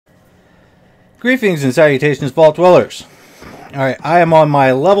Greetings and salutations, Vault Dwellers. Alright, I am on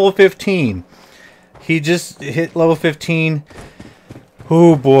my level 15. He just hit level 15.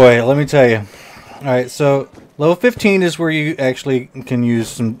 Oh boy, let me tell you. Alright, so level 15 is where you actually can use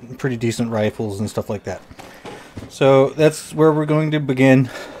some pretty decent rifles and stuff like that. So that's where we're going to begin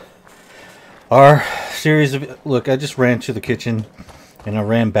our series of... Look, I just ran to the kitchen and I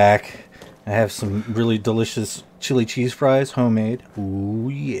ran back. I have some really delicious chili cheese fries, homemade. Ooh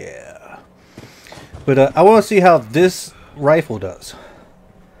yeah. But I want to see how this rifle does.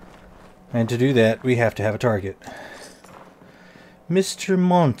 And to do that, we have to have a target. Mr.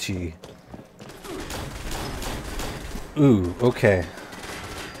 Monty. Ooh, okay.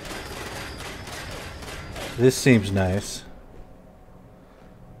 This seems nice.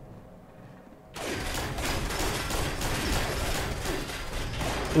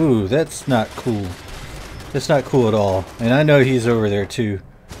 Ooh, that's not cool. That's not cool at all. And I know he's over there too.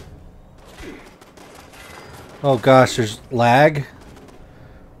 Oh gosh, there's lag?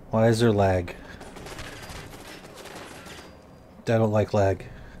 Why is there lag? I don't like lag.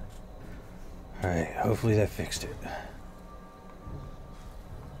 Alright, hopefully that fixed it.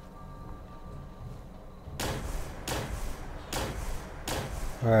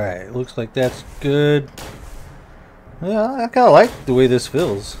 Alright, looks like that's good. Yeah, I kinda like the way this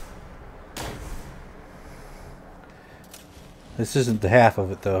feels. This isn't the half of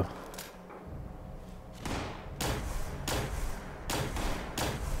it though.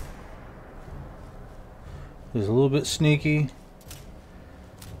 It's a little bit sneaky.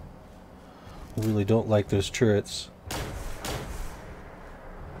 I really don't like those turrets.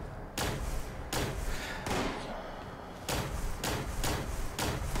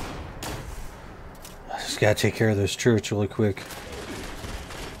 I just gotta take care of those turrets really quick.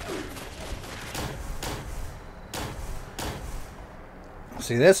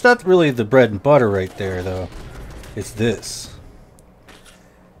 See, that's not really the bread and butter right there, though. It's this.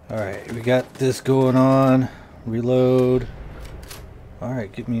 Alright, we got this going on. Reload.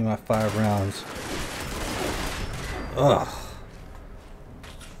 Alright, give me my 5 rounds. Ugh.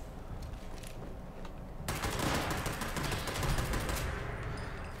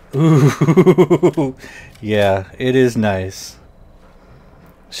 Ooh. Yeah, it is nice.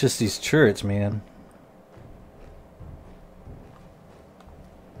 It's just these turrets, man.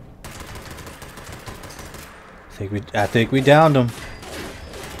 I think we downed them.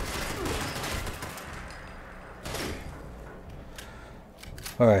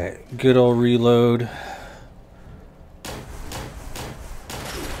 Alright, good old reload.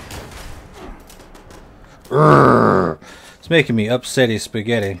 Urgh. It's making me upsetty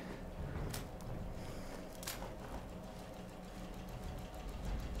spaghetti.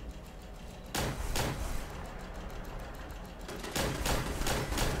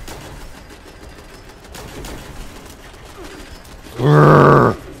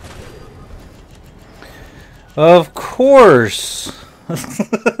 Urgh. Of course.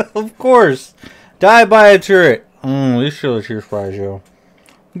 Of course. Die by a turret. This chili cheese fries, yo.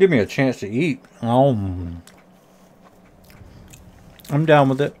 Give me a chance to eat. I'm down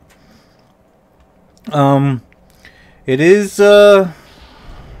with it. It is,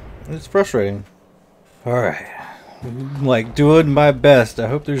 it's frustrating. Alright. I'm, like, doing my best. I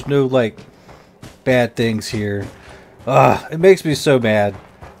hope there's no, like, bad things here. It makes me so mad.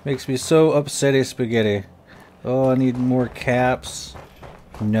 Makes me so upsetty spaghetti. Oh, I need more caps.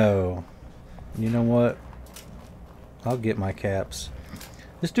 No. You know what? I'll get my caps.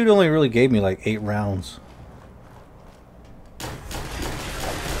 This dude only really gave me like 8 rounds. I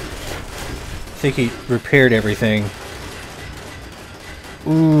think he repaired everything.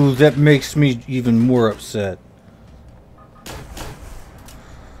 Ooh, that makes me even more upset.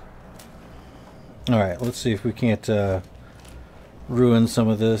 Alright, let's see if we can't ruin some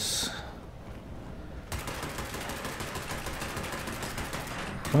of this.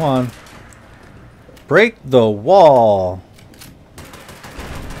 Come on. Break the wall.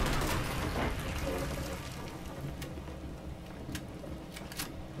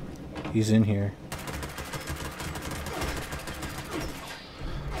 He's in here.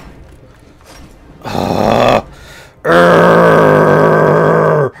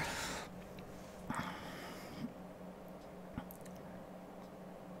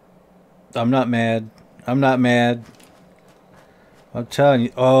 I'm not mad. I'm not mad. I'm telling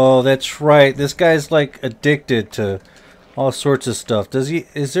you. Oh, that's right. This guy's like addicted to all sorts of stuff. Does he?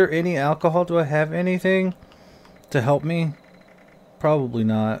 Is there any alcohol? Do I have anything to help me? Probably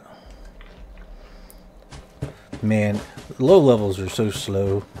not. Man, low levels are so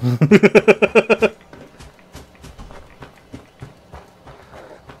slow.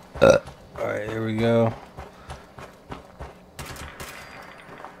 Alright, there go.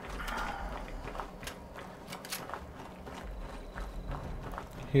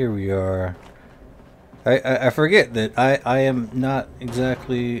 Here we are. I forget that I am not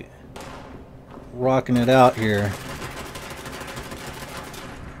exactly rocking it out here.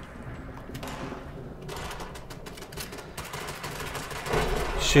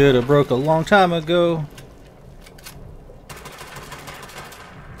 Should have broke a long time ago.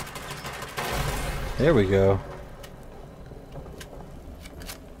 There we go.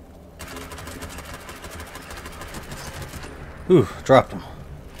 Ooh, dropped them.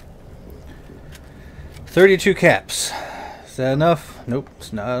 32 caps. Is that enough? Nope,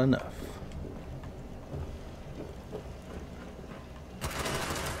 it's not enough.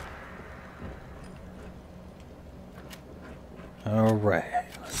 Alright,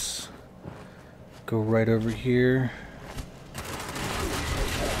 let's go right over here.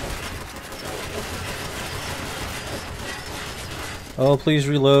 Oh, please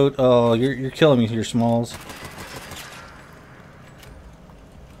reload. Oh, you're killing me here, Smalls.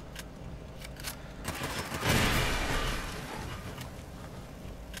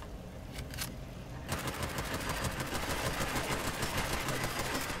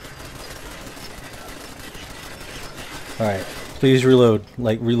 Alright, please reload.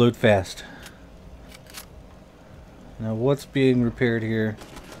 Like, reload fast. Now, what's being repaired here?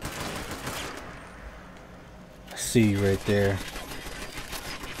 C right there.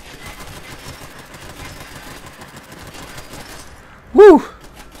 Woo!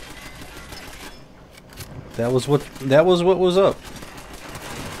 That was what was up.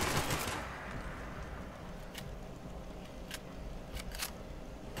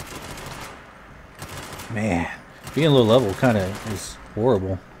 Man, being low level kind of is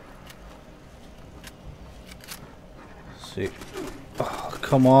horrible. Let's see. Oh,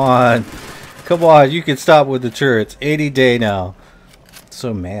 come on. Come on, you can stop with the turrets. 80 day now.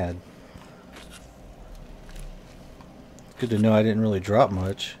 So mad. Good to know I didn't really drop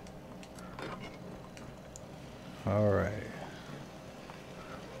much. Alright.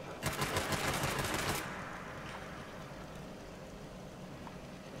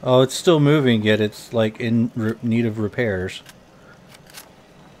 Oh, it's still moving, yet it's like in need of repairs.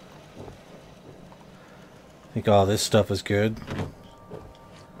 I think all this stuff is good.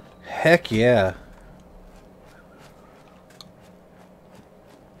 Heck yeah.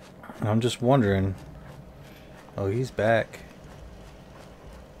 I'm just wondering. Oh, he's back.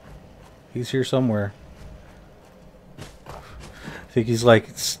 He's here somewhere. I think he's like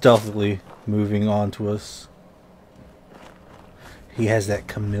stealthily moving on to us. He has that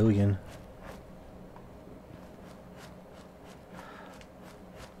chameleon.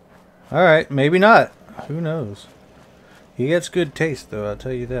 Alright, maybe not. Who knows? He gets good taste though, I'll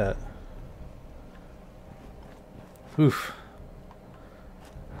tell you that. Oof.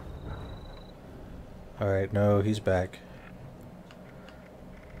 Alright, no, he's back.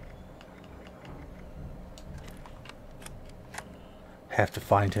 Have to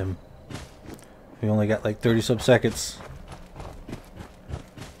find him. We only got like 30 some seconds.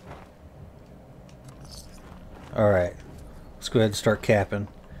 Alright. Let's go ahead and start capping.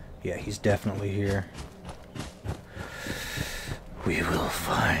 Yeah, he's definitely here. We will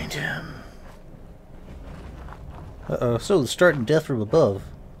find him. Uh-oh, so the starting death from above.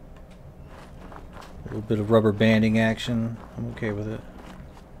 A little bit of rubber banding action. I'm okay with it.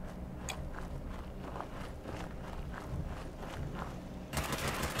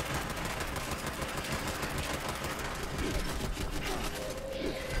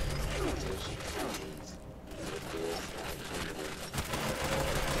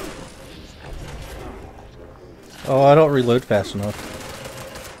 Oh, I don't reload fast enough.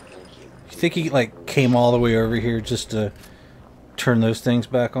 You think he like came all the way over here just to turn those things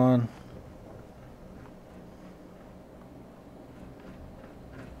back on?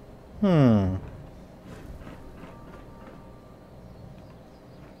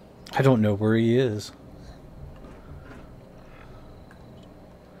 I don't know where he is.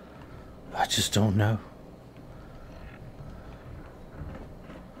 I just don't know.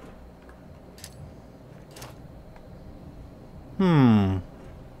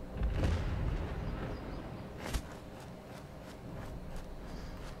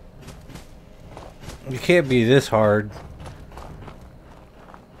 It can't be this hard.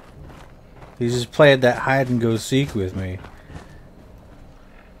 He just played that hide and go seek with me.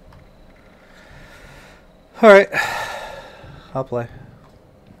 Alright. I'll play.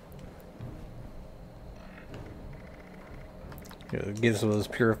 Get some of this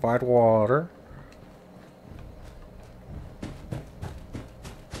purified water.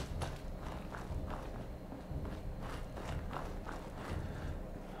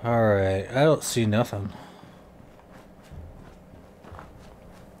 Alright, I don't see nothing.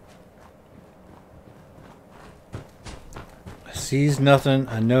 I sees nothing,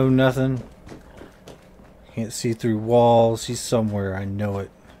 I know nothing. Can't see through walls, he's somewhere, I know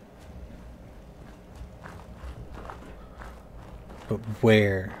it. But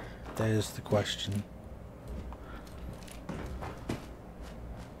where? That is the question.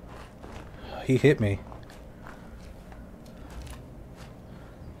 He hit me.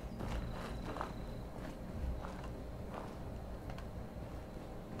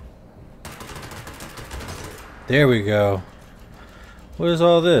 There we go. What is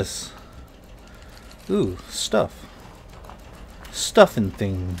all this? Ooh, stuff. Stuffing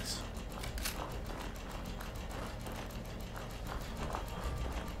things.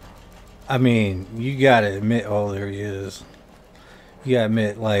 I mean, you gotta admit, oh, there he is. You gotta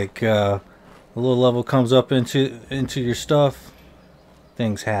admit, like, a little level comes up into your stuff,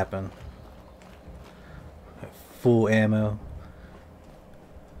 things happen. Full ammo.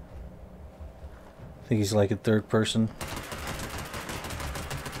 I think he's like a third person.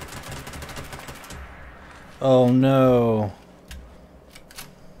 Oh no.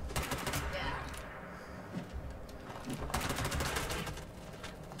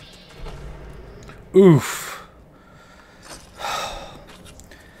 Oof.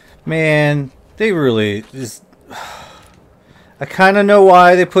 Man, they really just... I kind of know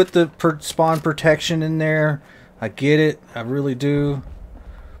why they put the spawn protection in there. I get it. I really do.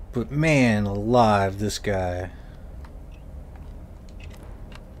 But man alive, this guy.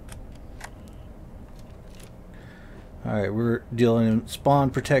 Alright, we're dealing in spawn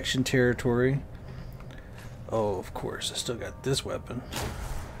protection territory. Oh, of course. I still got this weapon.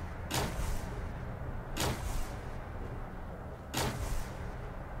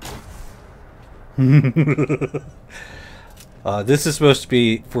 This is supposed to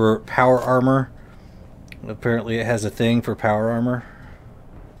be for power armor. Apparently it has a thing for power armor.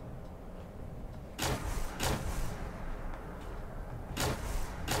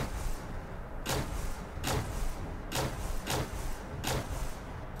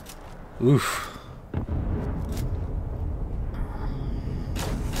 Oof.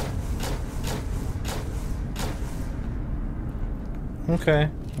 Okay,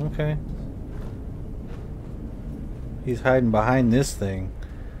 okay. He's hiding behind this thing.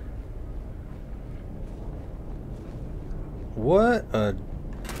 What a...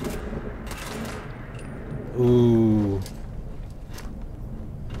 Ooh.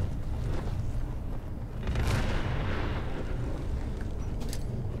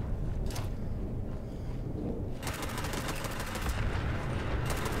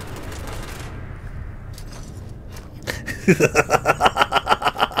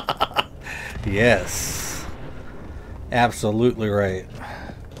 Yes. Absolutely right.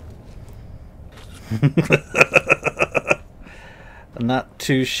 Not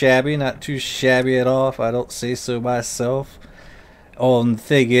too shabby, not too shabby at all, if I don't say so myself. Oh, and the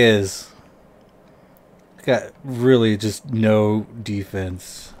thing is, got really just no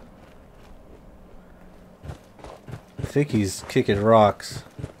defense. I think he's kicking rocks.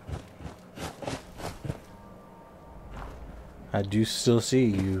 I do still see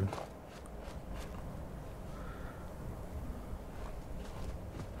you.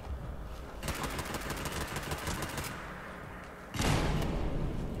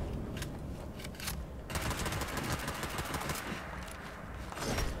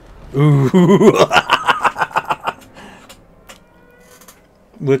 Ooh.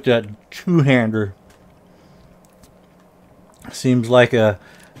 With that two-hander. Seems like a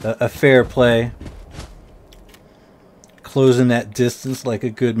fair play. Closing that distance like a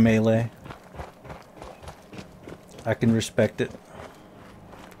good melee. I can respect it.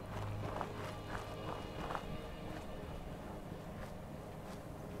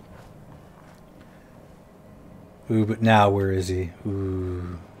 Ooh, but now where is he?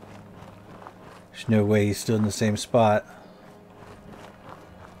 Ooh. There's no way he's still in the same spot.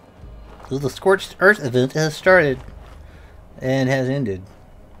 So the Scorched Earth event has started and has ended.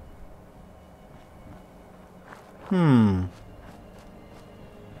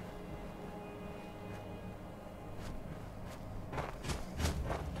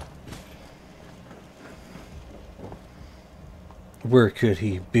 Where could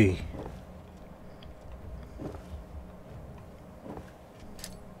he be?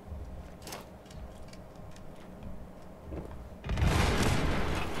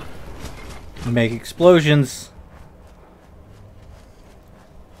 Make explosions.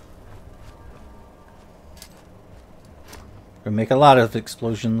 Or make a lot of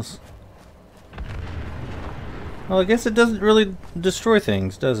explosions. Well, I guess it doesn't really destroy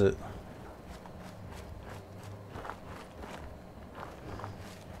things, does it?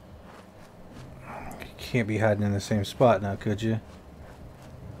 You can't be hiding in the same spot now, could you?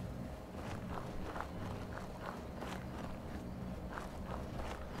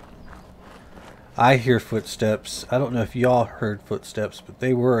 I hear footsteps. I don't know if y'all heard footsteps, but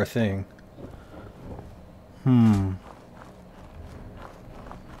they were a thing.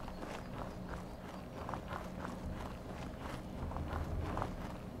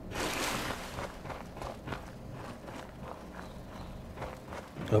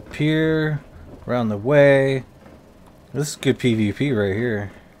 Up here, around the way. This is good PvP right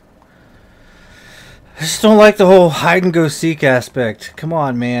here. I just don't like the whole hide and go seek aspect. Come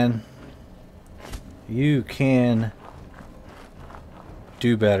on, man. You can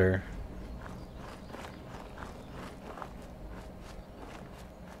do better.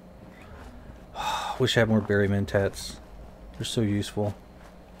 Wish I had more berry mentats. They're so useful.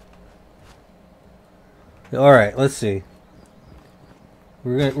 Alright, let's see.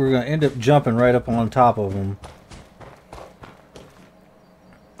 We're gonna end up jumping right up on top of him.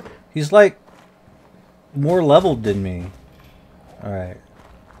 He's like more leveled than me. Alright.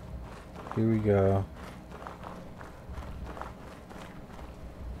 Here we go.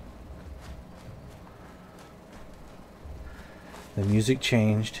 The music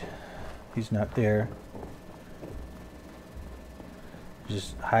changed. He's not there.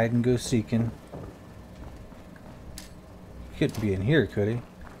 Just hide and go seeking. He couldn't be in here, could he?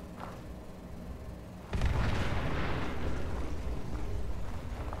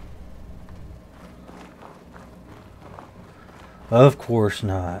 Of course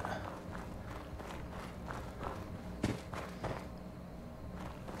not.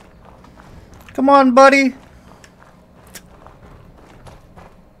 Come on, buddy.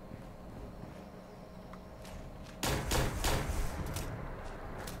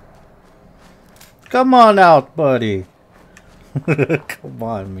 Come on out, buddy. Come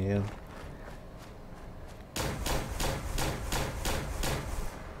on, man.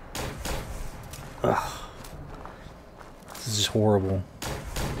 Ugh. This is horrible.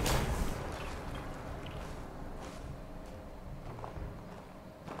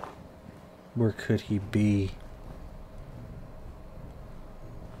 Where could he be?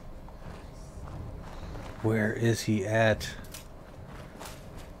 Where is he at?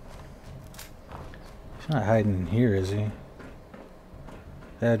 He's not hiding in here, is he?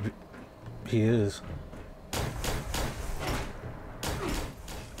 He is.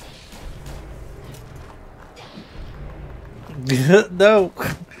 No.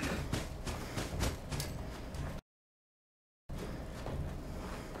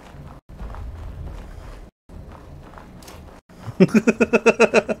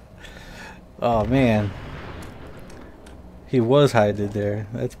 Oh man. He was hiding there.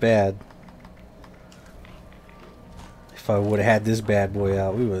 That's bad. If I would have had this bad boy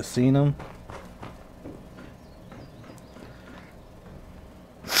out, we would have seen him.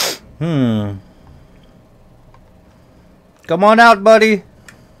 Come on out, buddy.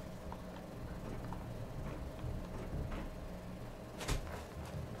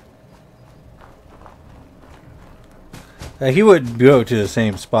 He wouldn't go to the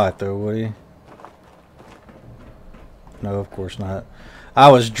same spot though, would he? No, of course not. I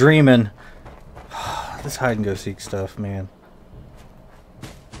was dreaming. This hide and go seek stuff, man.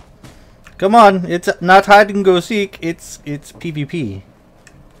 Come on, it's not hide and go seek, it's PvP.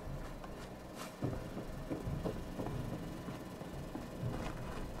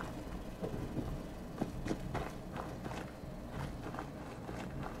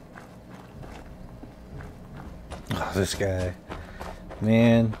 Oh, this guy.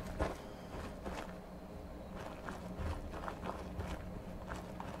 Man.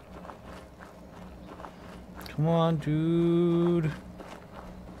 Come on, dude.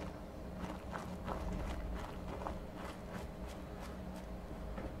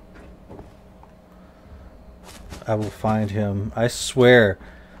 I will find him. I swear.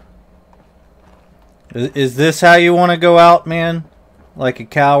 Is this how you want to go out, man? Like a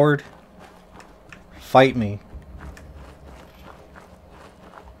coward? Fight me.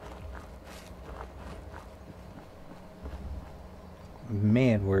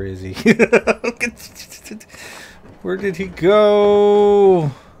 Man, where is he? Where did he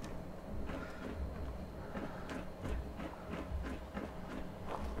go?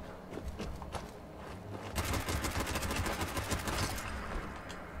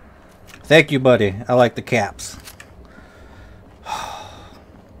 Thank you, buddy. I like the caps.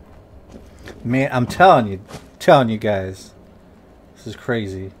 Man, I'm telling you guys. This is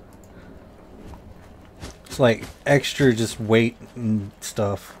crazy. It's like extra just weight and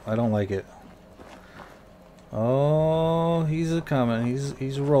stuff. I don't like it. Oh, he's a coming.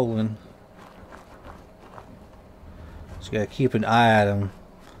 He's rolling. Just gotta keep an eye at him.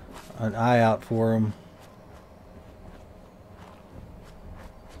 An eye out for him.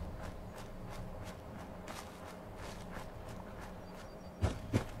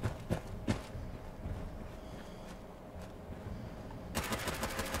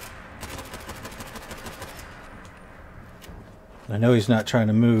 I know he's not trying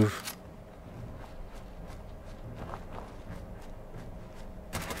to move.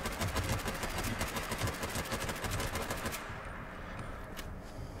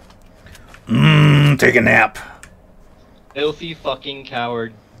 Take a nap. Filthy fucking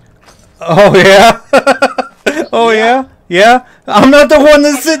coward. Oh yeah? Oh yeah? Yeah? I'm not the one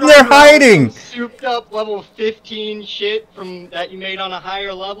that's sitting there hiding! Souped up level 15 shit from that you made on a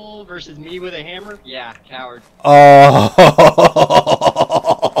higher level versus me with a hammer? Yeah, coward. Oh.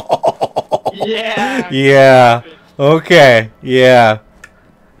 Yeah. Yeah. Okay. Yeah.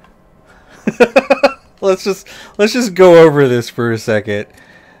 let's just go over this for a second.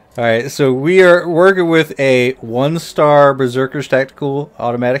 Alright, so we are working with a 1-star Berserker's Tactical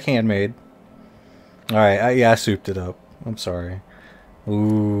Automatic Handmade. Alright, yeah, I souped it up. I'm sorry.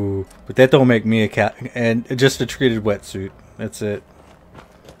 Ooh, but that don't make me a cat. And just a treated wetsuit. That's it.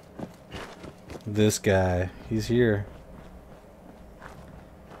 This guy, he's here.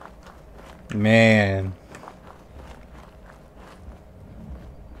 Man.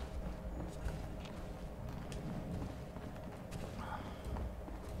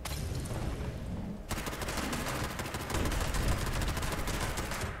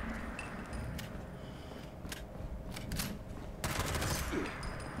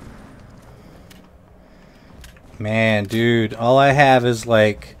 Man, dude, all I have is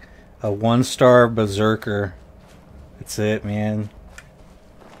like a 1-star Berserker. That's it, man.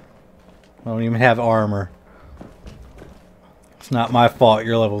 I don't even have armor. It's not my fault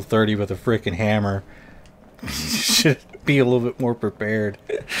you're level 30 with a freaking hammer. You should be a little bit more prepared.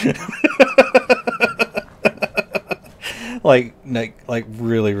 like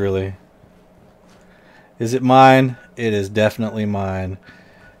really, really. Is it mine? It is definitely mine.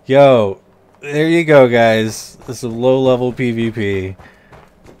 Yo, there you go, guys. This is a low-level PvP.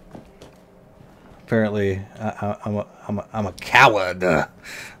 Apparently, I'm a coward.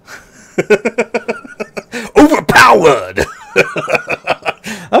 Overpowered.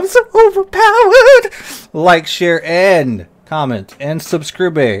 I'm so overpowered. Like, share, and comment, and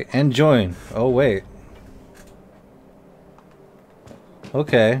subscribe, and join. Oh wait.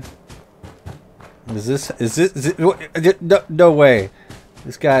 Okay. Is it, no way.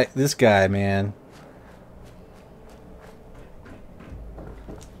 This guy, man.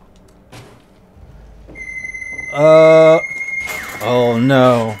 Oh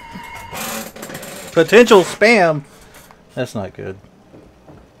no. Potential spam. That's not good.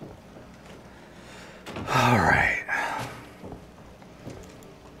 All right.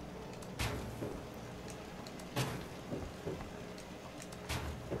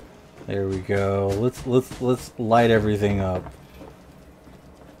 There we go. Let's light everything up.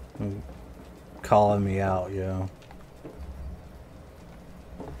 Calling me out, yo.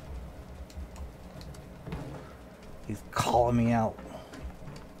 He's calling me out.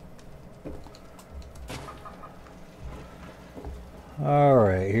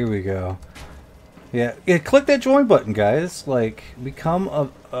 Alright, here we go. Yeah, click that join button, guys. Like,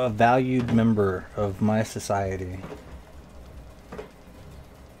 become a valued member of my society.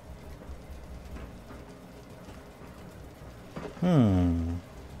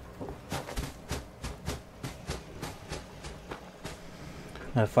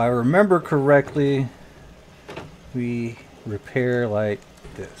 If I remember correctly, we repair like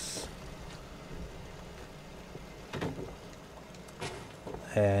this.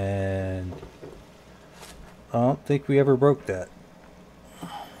 And I don't think we ever broke that.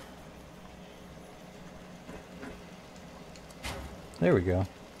 There we go.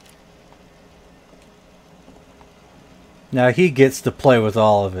 Now he gets to play with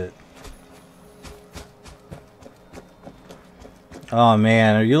all of it. Oh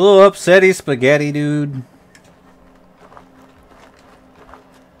man, are you a little upsetty, spaghetti dude?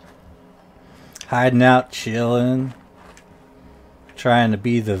 Hiding out, chilling. Trying to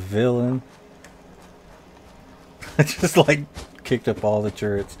be the villain. I just like kicked up all the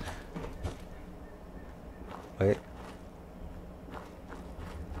turrets. Wait.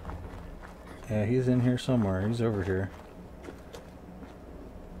 Yeah, he's in here somewhere. He's over here.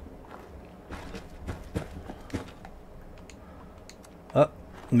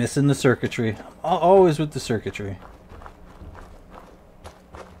 Missing the circuitry. Always with the circuitry.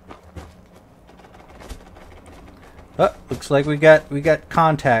 Oh, looks like we got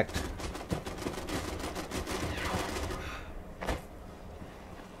contact.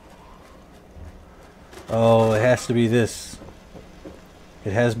 Oh, it has to be this.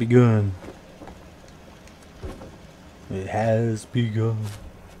 It has begun. It has begun.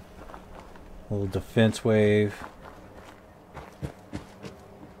 Little defense wave.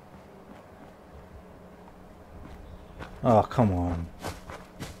 Oh, come on.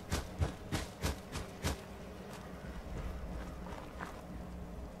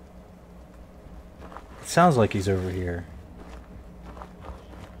 It sounds like he's over here.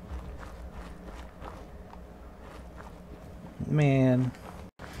 Man.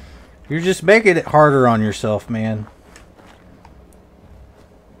 You're just making it harder on yourself, man.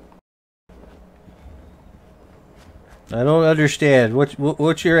 I don't understand.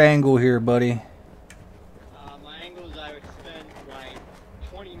 What's your angle here, buddy? My angle is I would spend like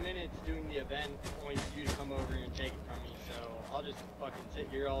 20 minutes doing the event, only for you to come over and take it from me. So I'll just fucking sit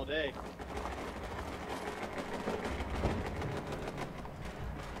here all day.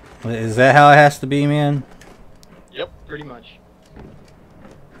 Is that how it has to be, man? Yep, pretty much.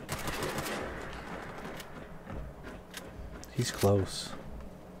 He's close.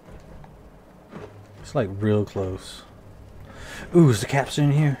 He's like real close. Ooh, is the caps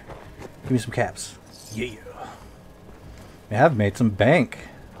in here? Give me some caps. Yeah. Man, I've made some bank.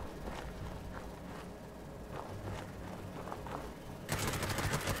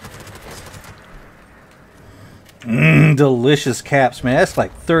 Delicious caps, man. That's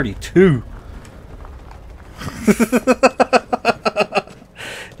like 32.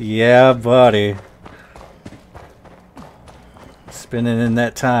 Yeah, buddy. Spending in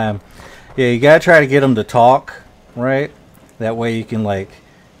that time. Yeah, you gotta try to get them to talk, right? That way you can like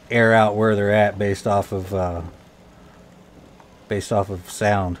air out where they're at based off of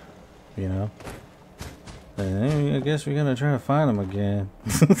sound, you know. And I guess we're gonna try to find them again.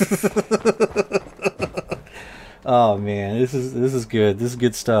 Oh man, this is good. This is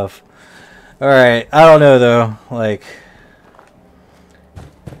good stuff. All right, I don't know though. Like,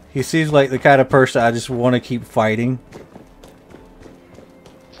 he seems like the kind of person I just want to keep fighting.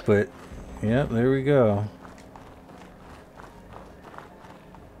 But, yep, there we go.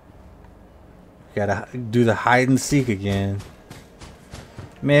 Gotta do the hide and seek again.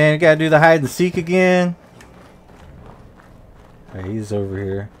 Man, gotta do the hide and seek again. Alright, he's over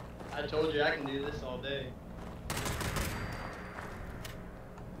here. I told you I can do this all day.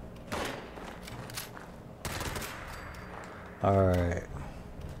 Alright.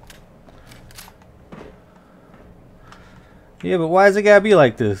 Yeah, but why does it gotta be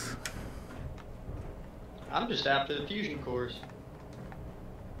like this? I'm just after the fusion cores.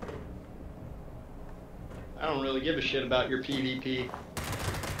 I don't really give a shit about your PvP.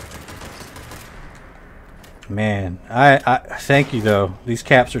 Man, I thank you though. These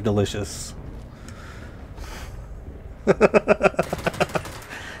caps are delicious.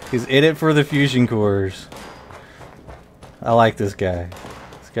 He's in it for the fusion cores. I like this guy.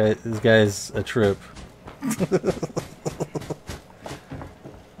 This guy's a trip.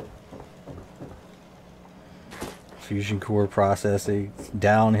 Fusion core processing.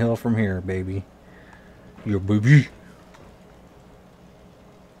 Downhill from here, baby. Your baby.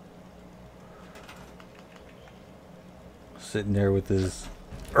 Sitting there with his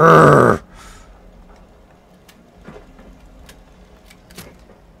Urgh!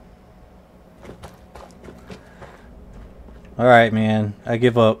 Alright, man. I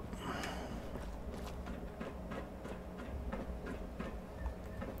give up.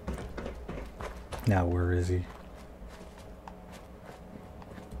 Now where is he?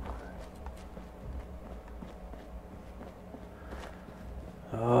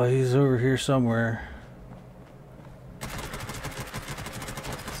 Oh, he's over here somewhere.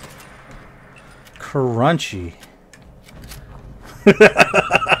 Crunchy.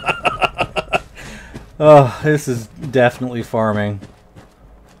 Oh, this is definitely farming.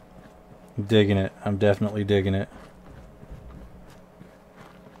 I'm digging it. I'm definitely digging it.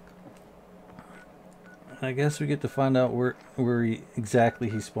 I guess we get to find out where exactly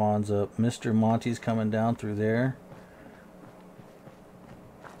he spawns up. Mr. Monty's coming down through there.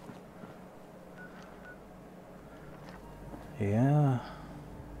 Yeah.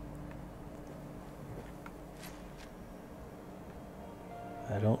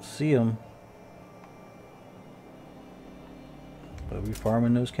 I don't see him. But we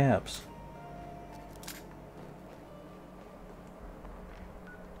farming those caps.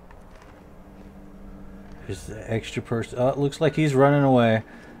 Is the extra person? Oh, it looks like he's running away.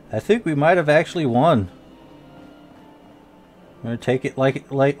 I think we might have actually won. I'm gonna take it like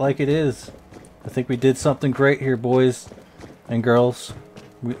it is. I think we did something great here, boys and girls.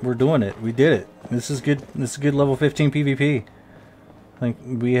 We're doing it. We did it. This is good. This is good level 15 PvP. I think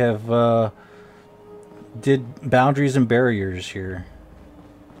we have did boundaries and barriers here.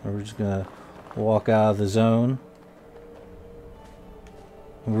 We're just gonna walk out of the zone.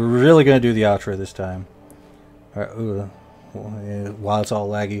 We're really gonna do the outro this time. All right, while it's all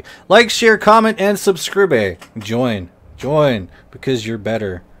laggy, like, share, comment, and subscribe. Join, because you're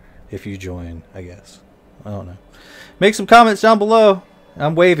better if you join. I guess. I don't know. Make some comments down below.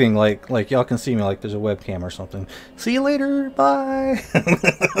 I'm waving like y'all can see me like there's a webcam or something. See you later. Bye.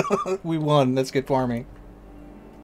 We won. That's good farming.